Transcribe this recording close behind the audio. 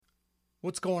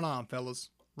What's going on,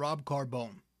 fellas? Rob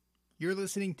Carbone. You're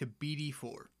listening to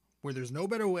BD4, where there's no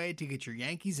better way to get your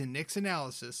Yankees and Knicks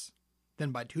analysis than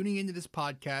by tuning into this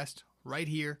podcast right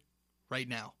here, right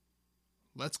now.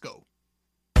 Let's go.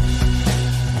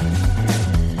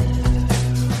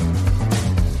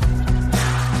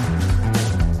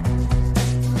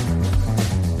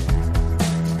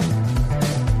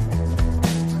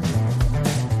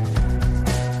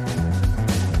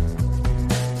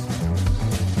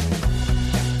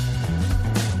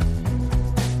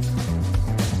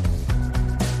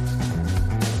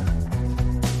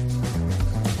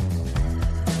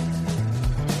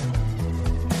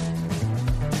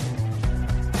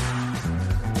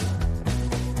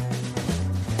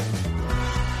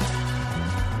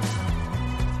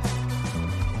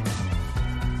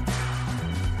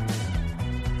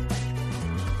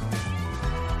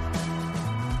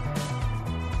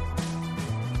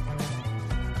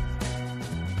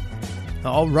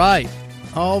 All right.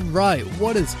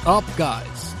 What is up,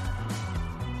 guys?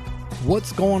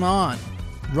 What's going on?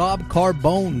 Rob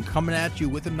Carbone coming at you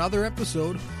with another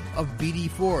episode of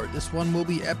BD4. This one will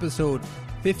be episode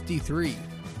 53.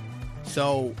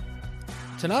 So,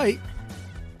 tonight,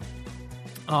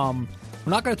 we're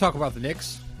not going to talk about the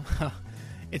Knicks.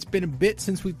 It's been a bit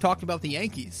since we've talked about the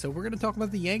Yankees, so we're going to talk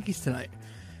about the Yankees tonight.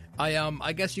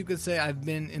 I guess you could say I've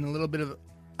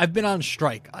been on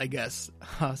strike, I guess.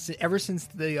 Ever since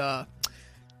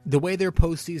the way their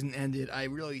postseason ended, I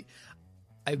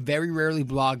very rarely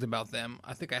blogged about them.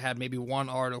 I think I had maybe one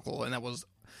article, and that was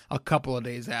a couple of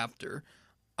days after.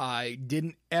 I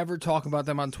didn't ever talk about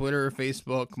them on Twitter or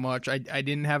Facebook much. I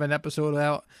didn't have an episode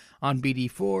out on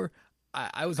BD4.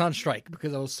 I was on strike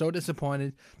because I was so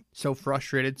disappointed, so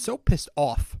frustrated, so pissed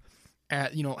off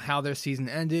at how their season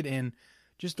ended and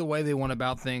just the way they went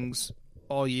about things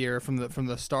all year from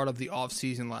the start of the off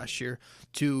season last year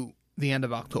to the end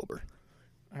of October.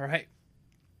 All right.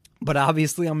 But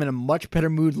obviously I'm in a much better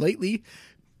mood lately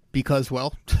because,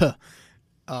 well,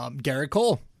 Gerrit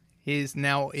Cole is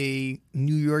now a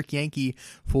New York Yankee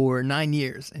for 9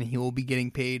 years, and he will be getting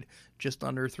paid just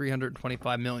under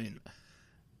 $325 million.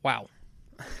 Wow.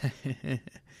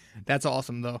 That's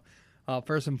awesome, though.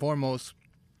 First and foremost,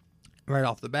 right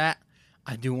off the bat,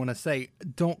 I do want to say,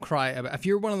 don't cry about. If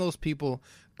you're one of those people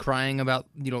crying about,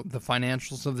 the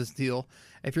financials of this deal,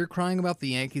 if you're crying about the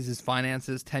Yankees'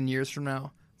 finances 10 years from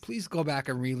now, please go back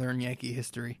and relearn Yankee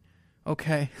history.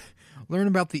 Okay, learn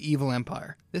about the evil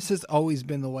empire. This has always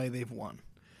been the way they've won.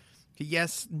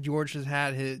 Yes, George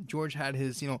had his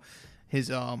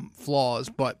flaws,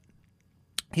 but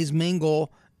his main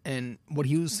goal and what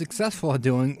he was successful at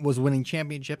doing was winning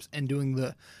championships and doing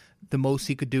the most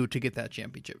he could do to get that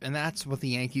championship. And that's what the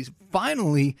Yankees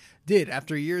finally did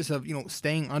after years of,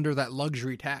 staying under that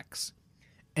luxury tax.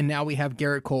 And now we have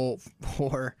Gerrit Cole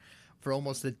for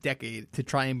almost a decade to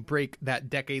try and break that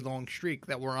decade-long streak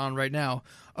that we're on right now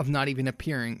of not even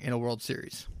appearing in a World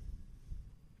Series.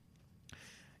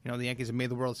 The Yankees have made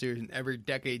the World Series in every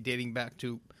decade dating back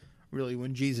to really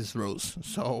when Jesus rose.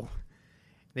 So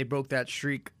they broke that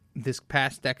streak this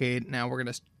past decade. Now we're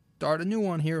going to start a new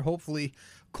one here. Hopefully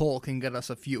Cole can get us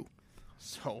a few.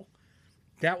 So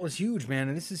that was huge, man.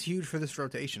 And this is huge for this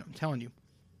rotation. I'm telling you.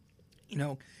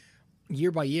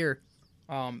 Year by year,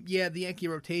 the Yankee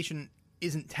rotation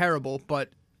isn't terrible,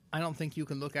 but I don't think you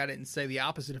can look at it and say the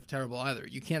opposite of terrible either.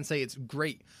 You can't say it's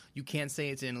great. You can't say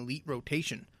it's an elite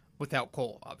rotation without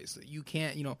Cole, obviously. You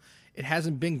can't, it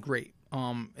hasn't been great.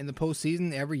 In the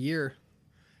postseason, every year,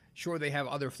 sure, they have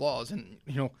other flaws. And,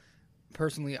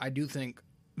 personally, I do think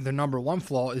the number one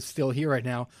flaw is still here right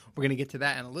now. We're going to get to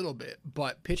that in a little bit.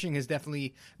 But pitching has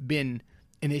definitely been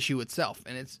an issue itself,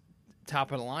 and it's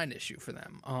top of the line issue for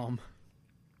them.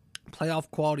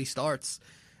 Playoff quality starts,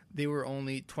 they were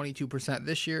only 22%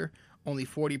 this year, only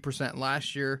 40%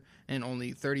 last year, and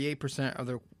only 38% of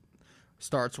their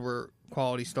starts were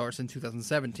quality starts in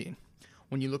 2017.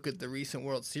 When you look at the recent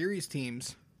World Series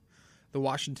teams, the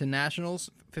Washington Nationals,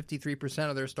 53%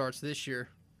 of their starts this year.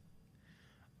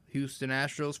 Houston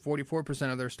Astros,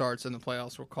 44% of their starts in the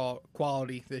playoffs were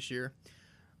quality this year.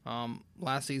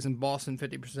 Last season, Boston,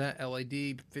 50%,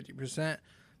 LAD, 50%,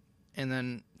 and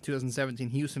then 2017,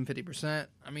 Houston, 50%.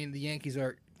 I mean, the Yankees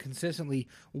are consistently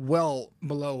well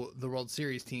below the World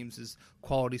Series teams'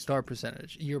 quality start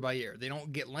percentage year by year. They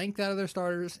don't get length out of their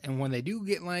starters, and when they do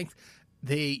get length,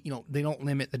 they don't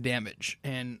limit the damage.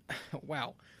 And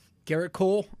wow, Gerrit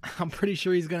Cole, I'm pretty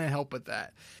sure he's going to help with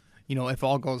that. If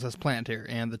all goes as planned here,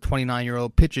 and the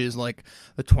 29-year-old pitches like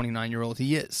the 29-year-old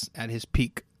he is at his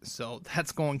peak. So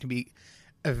that's going to be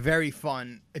a very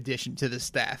fun addition to the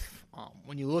staff.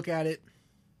 When you look at it,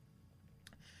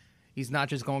 He's not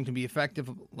just going to be effective,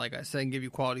 like I said, and give you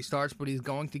quality starts, but he's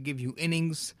going to give you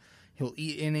innings. He'll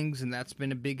eat innings, and that's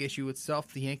been a big issue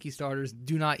itself. The Yankee starters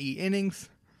do not eat innings.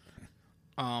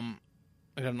 I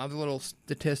got another little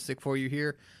statistic for you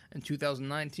here. In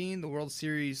 2019, the World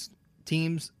Series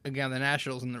teams, again, the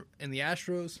Nationals and the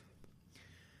Astros,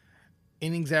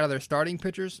 innings out of their starting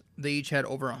pitchers, they each had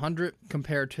over 100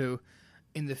 compared to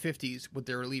in the 50s with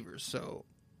their relievers. So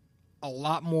a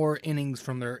lot more innings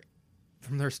from their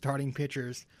starting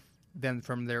pitchers than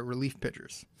from their relief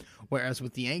pitchers. Whereas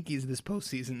with the Yankees this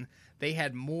postseason, they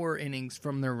had more innings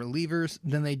from their relievers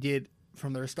than they did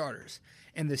from their starters.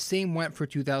 And the same went for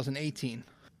 2018.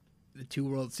 The two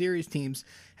World Series teams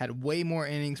had way more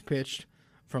innings pitched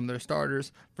from their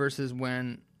starters versus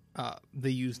when they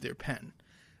used their pen.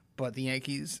 But the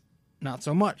Yankees, not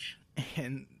so much.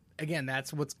 And again,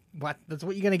 that's what you're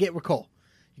going to get with Cole.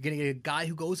 You're going to get a guy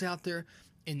who goes out there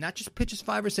and not just pitches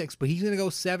 5 or 6, but he's going to go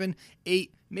 7,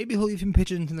 8. Maybe he'll even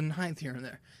pitch into the 9th here and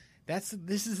there.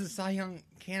 This is a Cy Young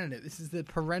candidate. This is the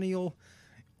perennial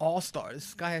all-star.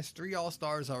 This guy has 3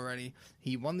 all-stars already.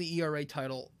 He won the ERA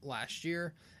title last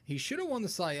year. He should have won the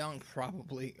Cy Young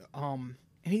probably. And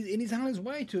he's on his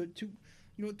way to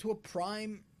the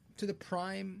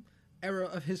prime era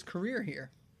of his career here.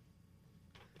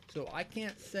 So I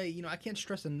can't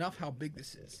stress enough how big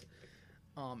this is.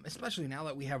 Especially now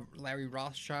that we have Larry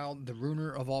Rothschild, the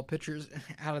ruiner of all pitchers,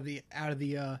 out of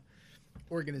the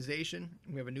organization.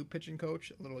 We have a new pitching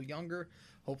coach, a little younger.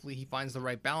 Hopefully he finds the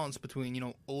right balance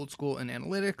between old school and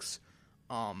analytics,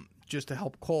 just to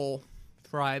help Cole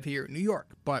thrive here in New York.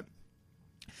 But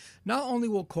not only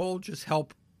will Cole just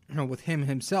help with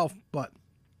himself, but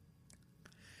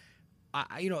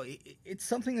it's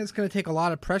something that's going to take a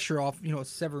lot of pressure off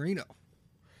Severino.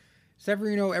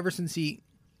 Severino, ever since he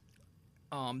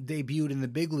debuted in the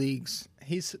big leagues,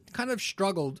 he's kind of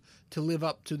struggled to live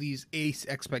up to these ace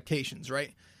expectations,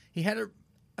 right? He had a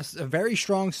very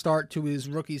strong start to his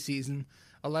rookie season,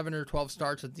 11 or 12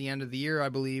 starts at the end of the year, I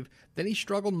believe. Then he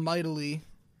struggled mightily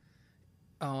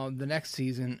the next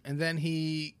season, and then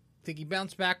he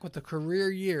bounced back with a career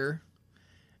year,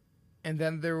 and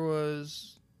then there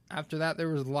was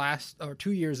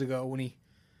 2 years ago when he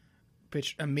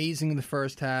pitched amazing in the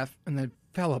first half and then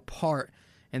fell apart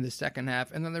in the second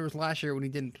half, and then there was last year when he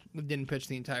didn't pitch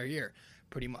the entire year,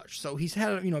 pretty much. So he's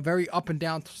had a very up and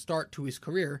down start to his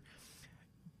career,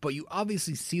 but you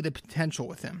obviously see the potential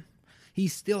with him. He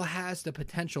still has the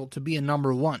potential to be a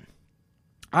number 1.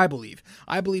 I believe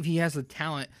he has the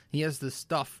talent, he has the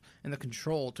stuff and the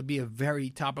control to be a very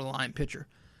top of the line pitcher.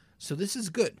 So this is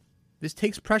good. This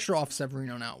takes pressure off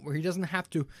Severino now, where he doesn't have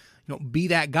to be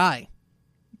that guy.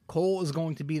 Cole is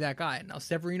going to be that guy. Now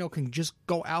Severino can just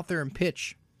go out there and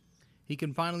pitch. He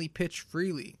can finally pitch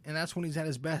freely, and that's when he's at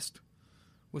his best,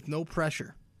 with no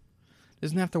pressure.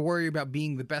 Doesn't have to worry about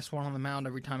being the best one on the mound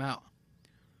every time out.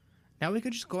 Now he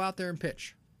could just go out there and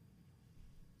pitch.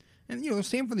 And,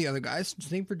 same for the other guys.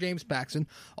 Same for James Paxton,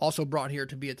 also brought here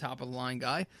to be a top-of-the-line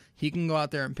guy. He can go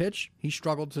out there and pitch. He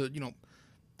struggled to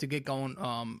get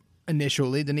going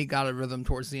initially. Then he got a rhythm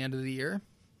towards the end of the year.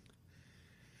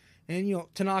 And,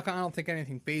 Tanaka, I don't think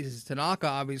anything phases Tanaka,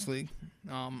 obviously.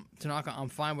 Tanaka, I'm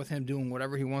fine with him doing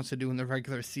whatever he wants to do in the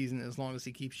regular season as long as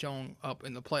he keeps showing up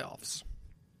in the playoffs.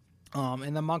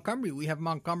 And then Montgomery, we have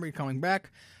Montgomery coming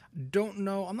back. Don't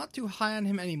know. I'm not too high on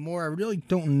him anymore. I really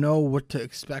don't know what to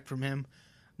expect from him.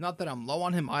 Not that I'm low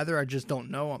on him either. I just don't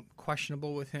know. I'm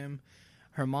questionable with him.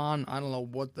 Herman, I don't know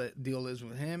what the deal is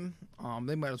with him.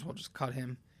 They might as well just cut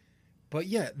him. But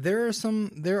yeah, there are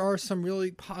some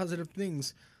really positive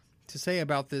things to say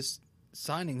about this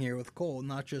signing here with Cole,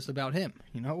 not just about him,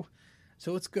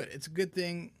 So it's good. It's a good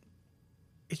thing.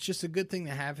 It's just a good thing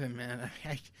to have him, man.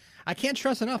 I can't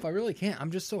stress enough. I really can't.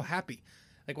 I'm just so happy.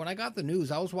 Like, when I got the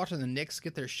news, I was watching the Knicks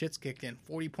get their shits kicked in.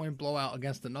 40-point blowout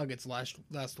against the Nuggets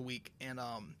last week. And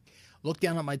looked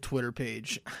down at my Twitter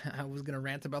page. I was going to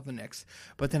rant about the Knicks.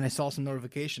 But then I saw some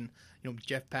notification.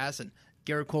 Jeff Passan,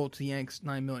 Garrett Cole to the Yanks,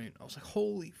 $9 million. I was like,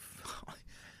 holy fuck.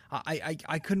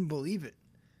 I couldn't believe it.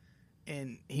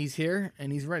 And he's here,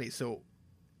 and he's ready. So,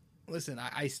 listen,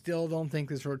 I still don't think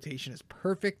this rotation is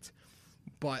perfect.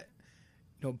 But,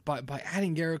 by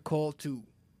adding Garrett Cole to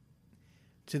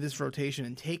this rotation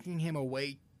and taking him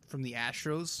away from the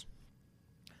Astros,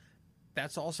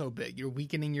 that's also big. You're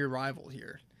weakening your rival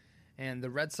here. And the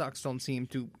Red Sox don't seem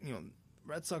to,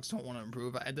 Red Sox don't want to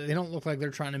improve. They don't look like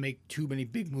they're trying to make too many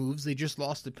big moves. They just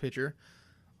lost a pitcher.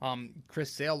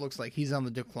 Chris Sale looks like he's on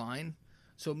the decline.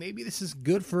 So maybe this is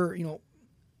good for,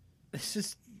 this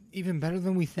is even better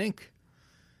than we think.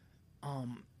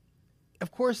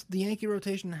 Of course, the Yankee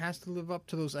rotation has to live up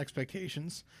to those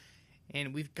expectations.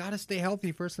 And we've got to stay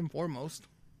healthy first and foremost.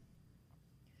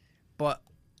 But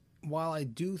while I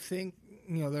do think,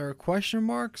 there are question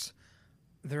marks,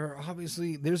 there are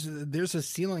obviously there's a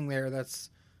ceiling there that's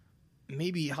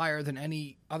maybe higher than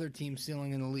any other team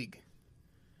ceiling in the league.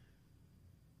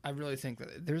 I really think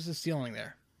that there's a ceiling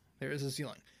there. There is a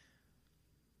ceiling.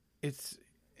 It's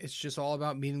just all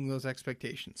about meeting those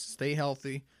expectations. Stay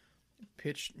healthy,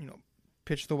 pitch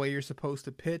the way you're supposed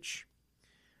to pitch,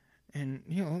 and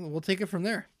we'll take it from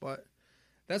there. But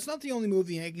that's not the only move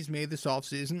the Yankees made this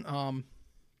offseason.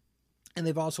 And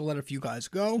they've also let a few guys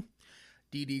go.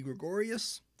 Didi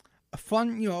Gregorius, a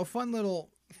fun little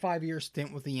 5-year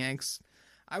stint with the Yanks.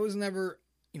 I was never,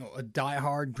 a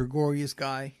diehard Gregorius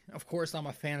guy. Of course, I'm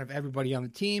a fan of everybody on the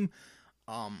team.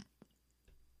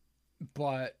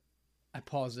 But I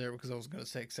paused there because I was going to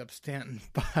say except Stanton.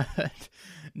 But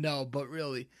no, but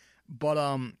really. But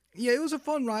yeah, it was a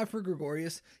fun ride for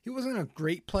Gregorius. He wasn't a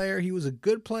great player. He was a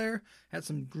good player. Had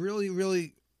some really,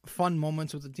 really fun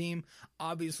moments with the team.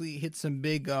 Obviously, hit some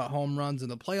big home runs in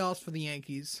the playoffs for the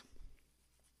Yankees.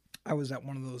 I was at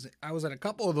a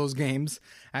couple of those games.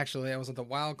 Actually, I was at the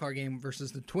wild card game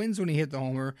versus the Twins when he hit the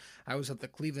homer. I was at the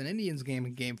Cleveland Indians game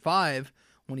in Game 5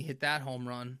 when he hit that home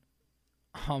run.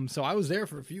 So I was there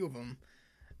for a few of them.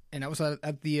 And I was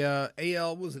at the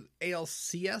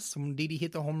ALCS when Didi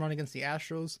hit the home run against the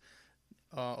Astros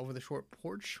over the short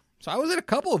porch. So I was at a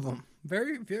couple of them.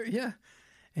 Very, very, yeah.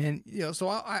 And, so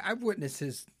I've witnessed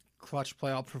his clutch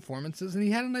playoff performances, and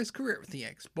he had a nice career with the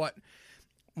Yanks. But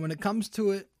when it comes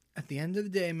to it, at the end of the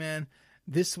day, man,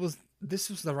 this was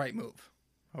the right move.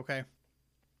 Okay?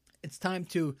 It's time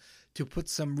to put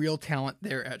some real talent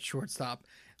there at shortstop.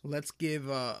 Let's give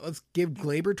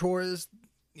Gleyber Torres,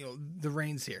 the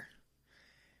reins here.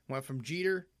 Went from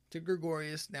Jeter to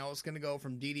Gregorius. Now it's going to go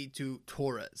from Didi to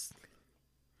Torres.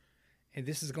 And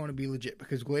this is going to be legit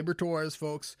because Gleyber Torres,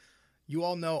 folks, you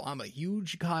all know I'm a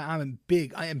huge guy. I am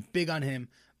big on him,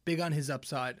 big on his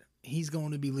upside. He's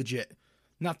going to be legit.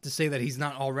 Not to say that he's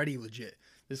not already legit.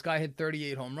 This guy hit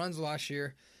 38 home runs last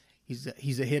year.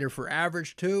 He's a hitter for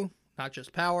average too, not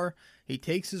just power. He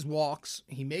takes his walks.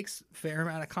 He makes a fair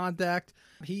amount of contact.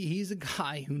 He's a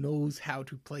guy who knows how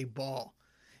to play ball.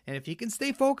 And if he can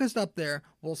stay focused up there,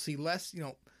 we'll see less,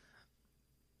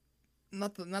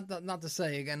 not to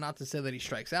say that he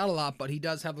strikes out a lot, but he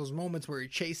does have those moments where he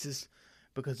chases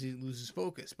because he loses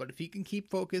focus. But if he can keep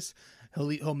focus,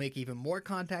 he'll make even more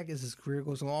contact as his career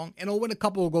goes along, and he'll win a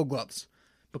couple of Gold Gloves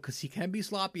because he can be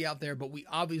sloppy out there, but we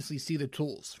obviously see the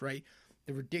tools, right?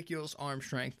 The ridiculous arm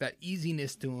strength, that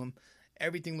easiness to him.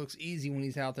 Everything looks easy when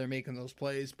he's out there making those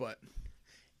plays, but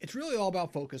it's really all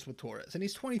about focus with Torres, and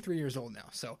he's 23 years old now,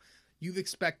 so you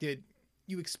expected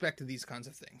these kinds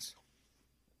of things.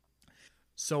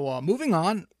 So moving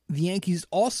on, the Yankees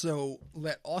also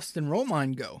let Austin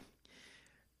Romine go.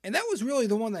 And that was really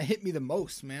the one that hit me the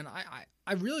most, man.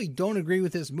 I really don't agree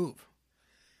with this move.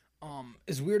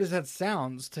 As weird as that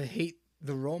sounds, to hate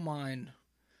the Romine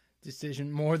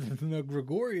decision more than the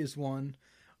Gregorius one,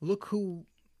 look who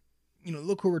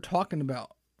we're talking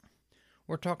about.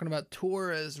 We're talking about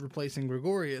Torres replacing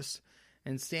Gregorius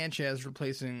and Sanchez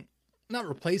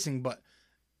but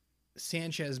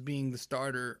Sanchez being the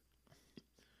starter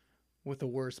with a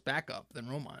worse backup than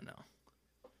Romine now.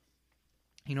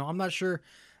 I'm not sure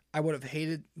I would have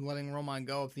hated letting Romine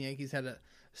go if the Yankees had a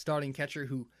starting catcher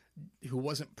who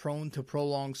wasn't prone to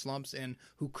prolonged slumps and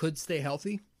who could stay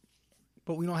healthy.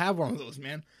 But we don't have one of those,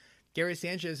 man. Gary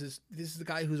Sanchez is the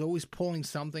guy who's always pulling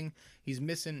something. He's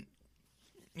missing,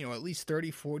 at least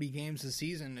 30, 40 games a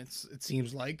season, it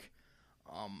seems like.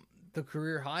 The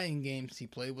career high in games he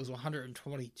played was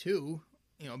 122,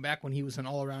 back when he was an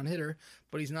all-around hitter,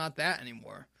 but he's not that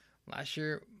anymore. Last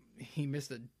year, he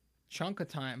missed a chunk of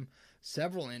time,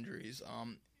 several injuries.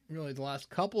 Really, the last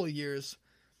couple of years,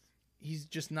 he's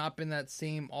just not been that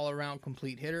same all-around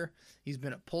complete hitter. He's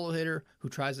been a pull hitter who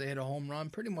tries to hit a home run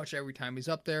pretty much every time he's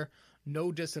up there.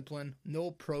 No discipline, no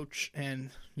approach, and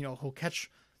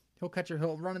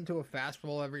he'll run into a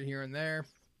fastball every here and there,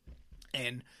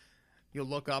 and you'll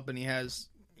look up and he has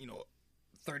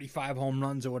 35 home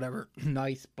runs or whatever.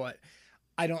 Nice, but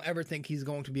I don't ever think he's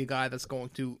going to be a guy that's going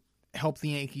to help the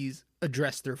Yankees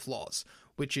address their flaws,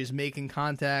 which is making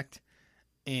contact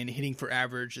and hitting for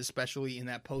average, especially in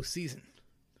that postseason.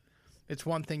 It's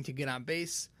one thing to get on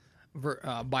base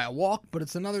by a walk, but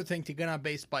it's another thing to get on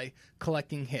base by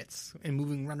collecting hits and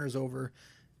moving runners over,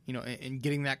 and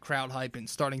getting that crowd hype and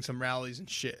starting some rallies and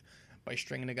shit by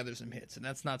stringing together some hits. And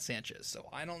that's not Sanchez. So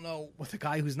I don't know, with a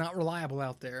guy who's not reliable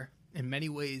out there in many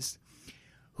ways,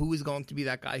 who is going to be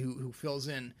that guy who fills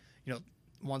in,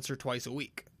 once or twice a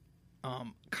week.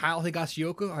 Kyle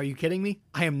Higashioka, are you kidding me?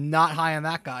 I am not high on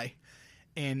that guy.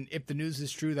 And if the news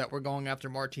is true that we're going after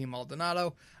Martin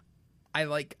Maldonado,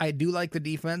 I do like the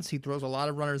defense. He throws a lot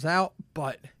of runners out,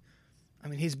 but I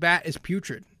mean, his bat is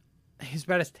putrid. His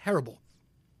bat is terrible.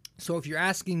 So if you're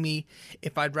asking me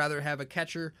if I'd rather have a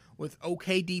catcher with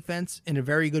okay defense and a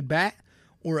very good bat,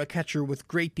 or a catcher with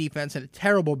great defense and a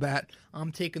terrible bat,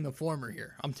 I'm taking the former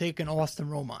here. I'm taking Austin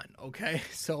Romine, okay?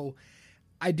 So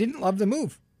I didn't love the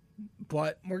move,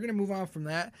 but we're going to move on from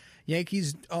that.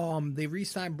 Yankees, they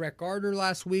re-signed Brett Gardner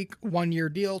last week, 1-year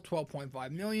deal, $12.5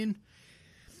 million.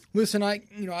 Listen, I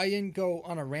didn't go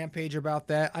on a rampage about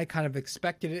that. I kind of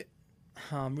expected it.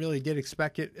 Really did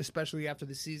expect it, especially after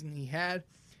the season he had.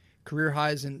 Career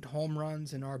highs in home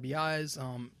runs and RBIs,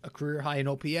 a career high in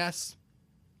OPS.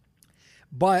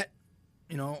 But,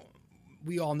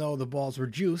 we all know the balls were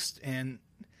juiced, and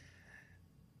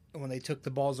when they took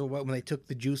the balls away, when they took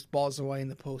the juiced balls away in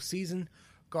the postseason,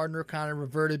 Gardner kind of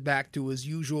reverted back to his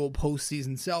usual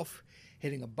postseason self,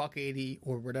 hitting a $180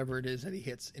 or whatever it is that he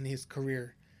hits in his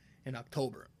career in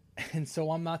October. And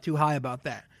so I'm not too high about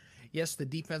that. Yes, the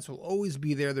defense will always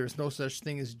be there. There's no such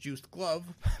thing as juiced glove,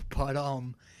 but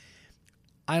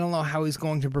I don't know how he's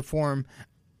going to perform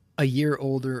a year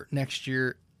older next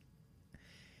year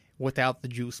without the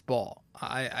juice ball.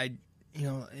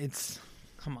 It's,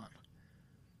 come on.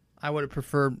 I would have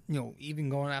preferred, even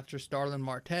going after Starlin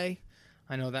Marte.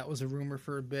 I know that was a rumor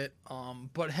for a bit.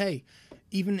 But hey,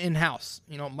 even in-house,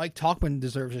 Mike Tauchman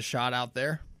deserves a shot out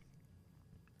there.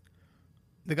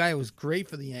 The guy was great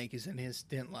for the Yankees in his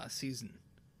stint last season.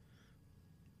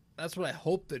 That's what I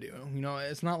hope to do.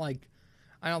 It's not like,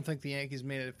 I don't think the Yankees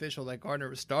made it official that Gardner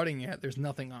was starting yet. There's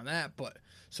nothing on that,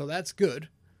 so that's good.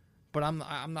 But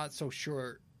I'm not so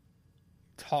sure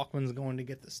Tauchman's going to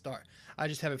get the start. I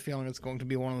just have a feeling it's going to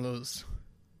be one of those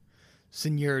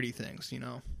seniority things,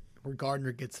 where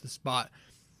Gardner gets the spot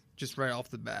just right off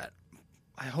the bat.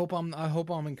 I hope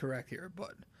I'm incorrect here,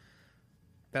 but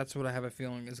that's what I have a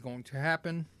feeling is going to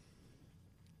happen.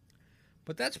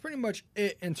 But that's pretty much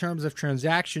it in terms of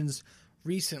transactions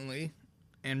recently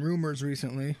and rumors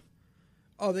recently.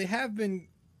 Oh, they have been,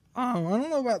 I don't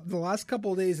know about the last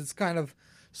couple of days. It's kind of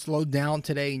slowed down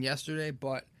today and yesterday,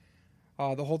 but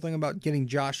the whole thing about getting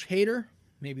Josh Hader,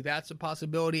 maybe that's a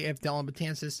possibility if Dellin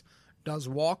Betances does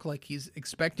walk like he's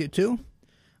expected to.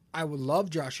 I would love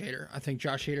Josh Hader. I think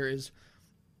Josh Hader is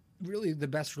really the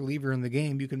best reliever in the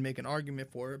game. You can make an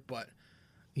argument for it, but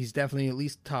he's definitely at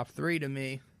least top 3 to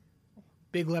me.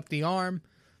 Big lefty arm,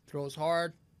 throws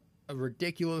hard, a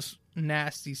ridiculous,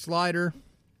 nasty slider,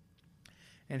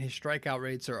 and his strikeout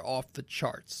rates are off the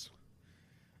charts.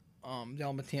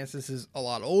 Dellin Betances is a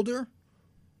lot older,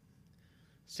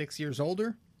 6 years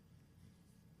older.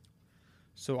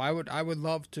 So I would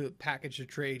love to package a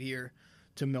trade here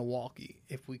to Milwaukee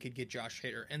if we could get Josh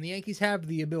Hader. And the Yankees have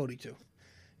the ability to.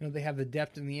 They have the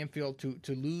depth in the infield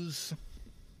to lose,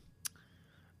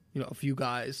 a few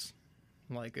guys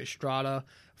like Estrada,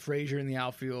 Frazier in the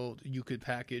outfield. You could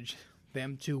package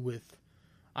them two with,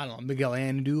 Miguel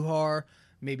Andujar,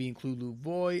 maybe include Luke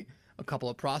Voigt, a couple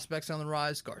of prospects on the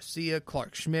rise, Garcia,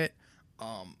 Clark Schmidt,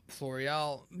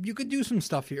 Florial. You could do some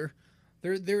stuff here.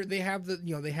 They have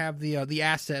the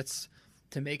assets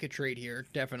to make a trade here,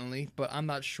 definitely, but I'm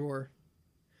not sure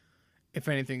if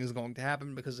anything is going to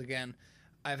happen because again,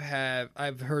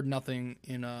 I've heard nothing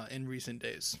in recent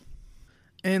days.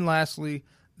 And lastly,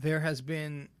 there has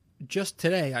been just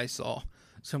today I saw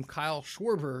some Kyle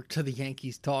Schwarber to the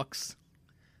Yankees talks.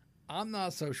 I'm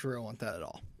not so sure I want that at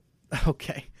all.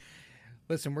 Okay.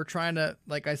 Listen, we're trying to,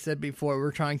 like I said before,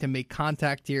 we're trying to make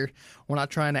contact here. We're not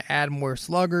trying to add more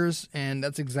sluggers, and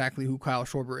that's exactly who Kyle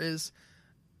Schwarber is.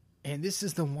 And this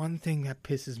is the one thing that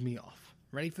pisses me off.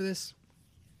 Ready for this?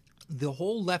 The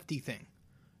whole lefty thing.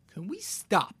 Can we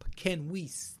stop? Can we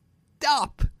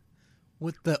stop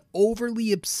with the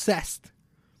overly obsessed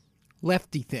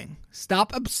lefty thing?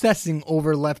 Stop obsessing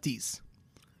over lefties.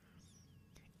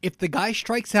 If the guy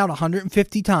strikes out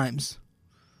 150 times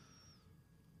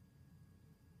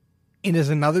and is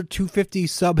another 250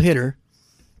 sub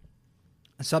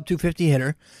 250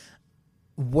 hitter,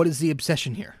 what is the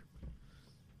obsession here?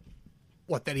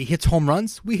 What, that he hits home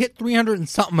runs? We hit 300 and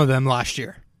something of them last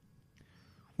year.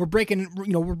 We're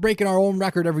breaking our own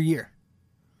record every year.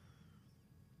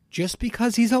 Just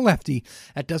because he's a lefty,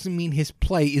 that doesn't mean his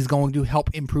play is going to help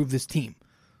improve this team.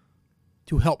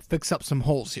 To help fix up some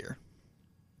holes here.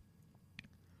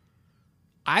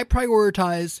 I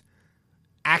prioritize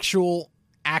actual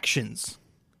actions.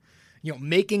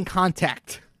 Making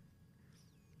contact.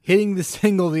 Hitting the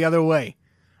single the other way.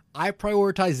 I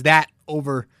prioritize that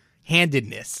over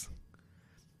handedness.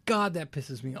 God, that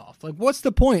pisses me off. Like, what's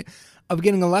the point of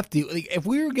getting a lefty? Like, if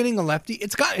we were getting a lefty,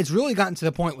 it's really gotten to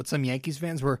the point with some Yankees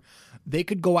fans where they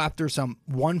could go after some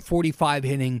 145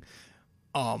 hitting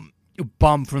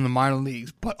bum from the minor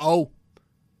leagues, but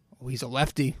he's a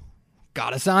lefty.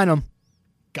 Gotta sign him.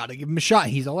 Gotta give him a shot.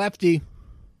 He's a lefty.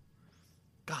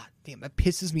 God damn, that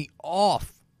pisses me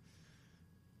off.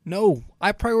 No,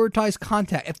 I prioritize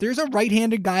contact. If there's a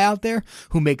right-handed guy out there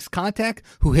who makes contact,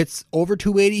 who hits over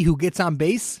 280, who gets on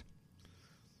base,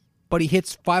 but he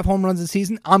hits 5 home runs a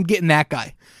season, I'm getting that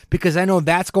guy. Because I know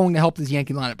that's going to help this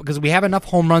Yankee lineup. Because we have enough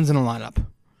home runs in the lineup.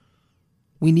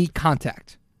 We need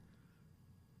contact.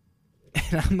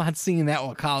 And I'm not seeing that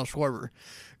with Kyle Schwarber.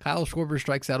 Kyle Schwarber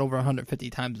strikes out over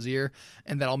 150 times a year.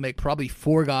 And that'll make probably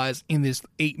 4 guys in this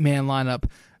 8-man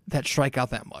lineup that strike out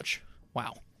that much.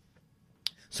 Wow.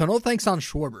 So no thanks on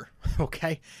Schwarber,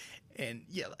 okay? And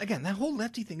yeah, again, that whole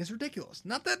lefty thing is ridiculous.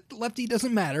 Not that lefty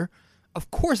doesn't matter.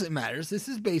 Of course it matters. This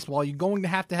is baseball. You're going to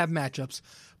have matchups.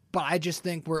 But I just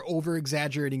think we're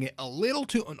over-exaggerating it a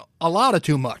lot of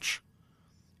too much,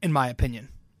 in my opinion.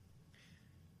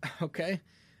 Okay?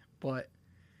 But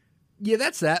yeah,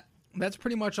 that's that. That's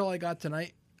pretty much all I got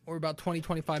tonight. We're about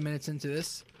 20-25 minutes into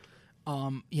this.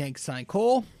 Yanks sign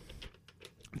Cole.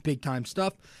 Big time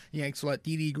stuff. Yanks let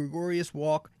Didi Gregorius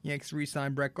walk. Yanks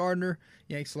re-sign Brett Gardner.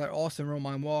 Yanks let Austin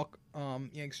Romine walk.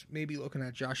 Yanks maybe looking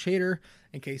at Josh Hader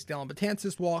in case Dellin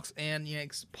Betances walks. And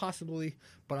Yanks possibly,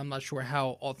 but I'm not sure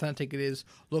how authentic it is,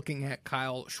 looking at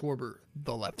Kyle Schwarber,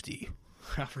 the lefty.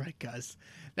 All right, guys.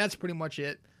 That's pretty much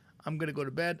it. I'm going to go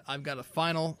to bed. I've got a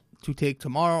final to take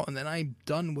tomorrow, and then I'm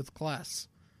done with class.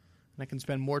 And I can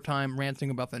spend more time ranting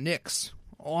about the Knicks.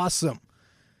 Awesome.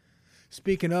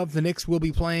 Speaking of, the Knicks will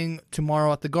be playing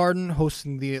tomorrow at the Garden,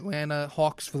 hosting the Atlanta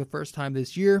Hawks for the first time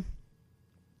this year.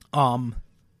 Of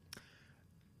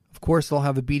course, they'll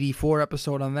have a BD4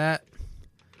 episode on that,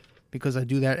 because I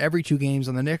do that every 2 games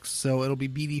on the Knicks, so it'll be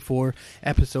BD4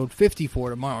 episode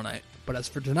 54 tomorrow night. But as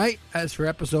for tonight, as for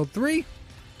episode 53,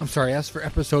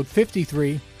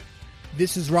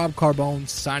 this is Rob Carbone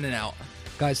signing out.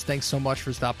 Guys, thanks so much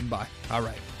for stopping by. All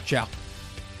right, ciao.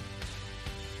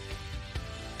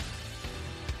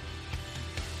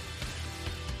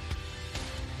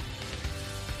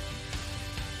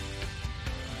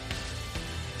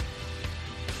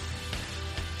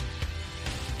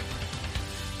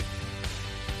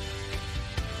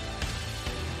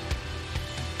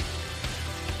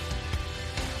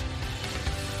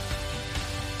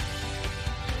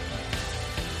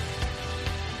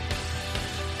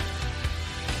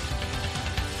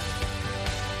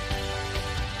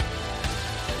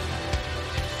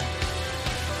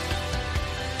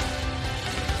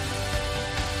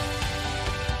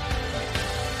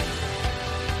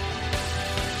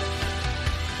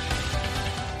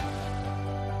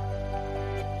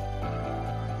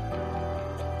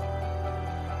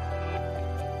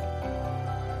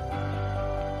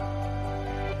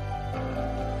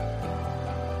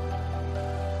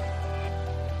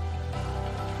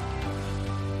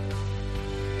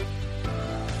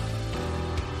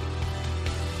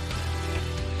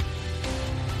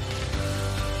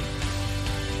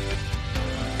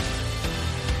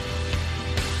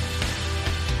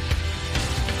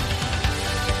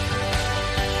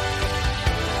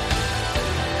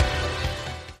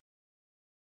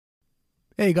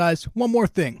 Hey guys, one more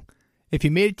thing. If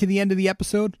you made it to the end of the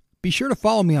episode, be sure to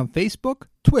follow me on Facebook,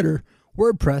 Twitter,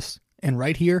 WordPress, and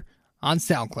right here on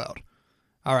SoundCloud.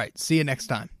 All right, see you next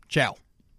time. Ciao.